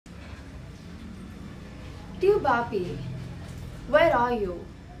Dear Bapi, where are you?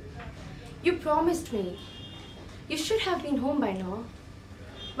 You promised me. You should have been home by now.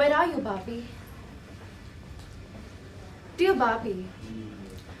 Where are you, Bapi? Dear Bapi,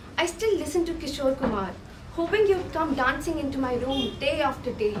 I still listen to Kishore Kumar, hoping you'd come dancing into my room day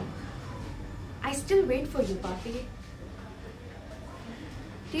after day. I still wait for you, Bapi.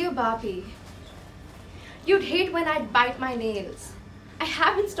 Dear Bapi, you'd hate when I'd bite my nails. I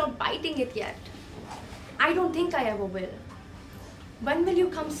haven't stopped biting it yet. I don't think I ever will. When will you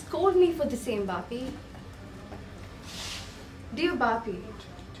come scold me for the same, Bapi? Dear Bapi,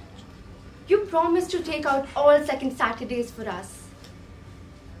 you promised to take out all second Saturdays for us.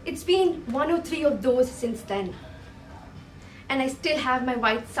 It's been 103 of those since then. And I still have my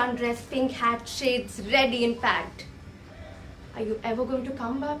white sundress, pink hat, shades ready and packed. Are you ever going to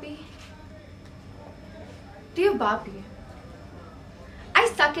come, Bapi? Dear Bapi, I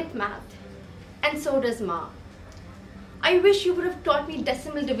suck at math, and so does Ma. I wish you would have taught me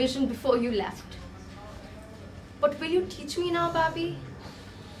decimal division before you left. But will you teach me now, Bapi?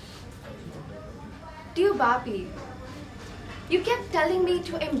 Dear Bapi, you kept telling me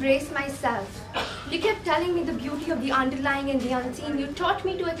to embrace myself. You kept telling me the beauty of the underlying and the unseen. You taught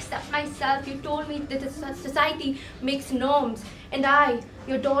me to accept myself. You told me that the society makes norms, and I,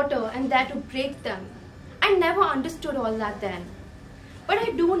 your daughter, am there to break them. I never understood all that then, but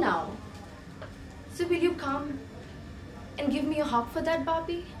I do now. So will you come and give me a hug for that,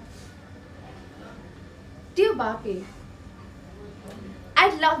 Bapi? Dear Bapi,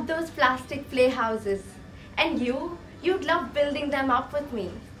 I love those plastic playhouses, and you'd love building them up with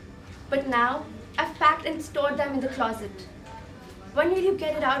me. But now, I've packed and stored them in the closet. When will you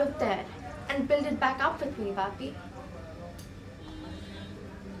get it out of there and build it back up with me, Bapi?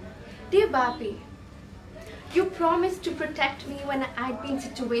 Dear Bapi, you promised to protect me when I'd been in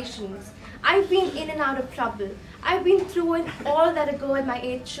situations. I've been in and out of trouble. I've been through it all that a girl my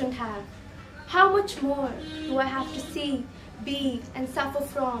age shouldn't have. How much more do I have to see, be, and suffer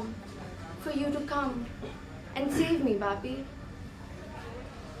from for you to come and save me, Bapi?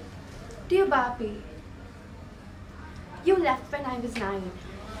 Dear Bapi, you left when I was 9.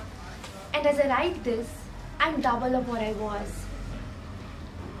 And as I write this, I'm double of what I was.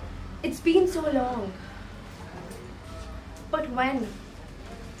 It's been so long. But when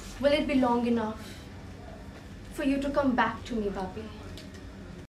will it be long enough for you to come back to me, Bapi?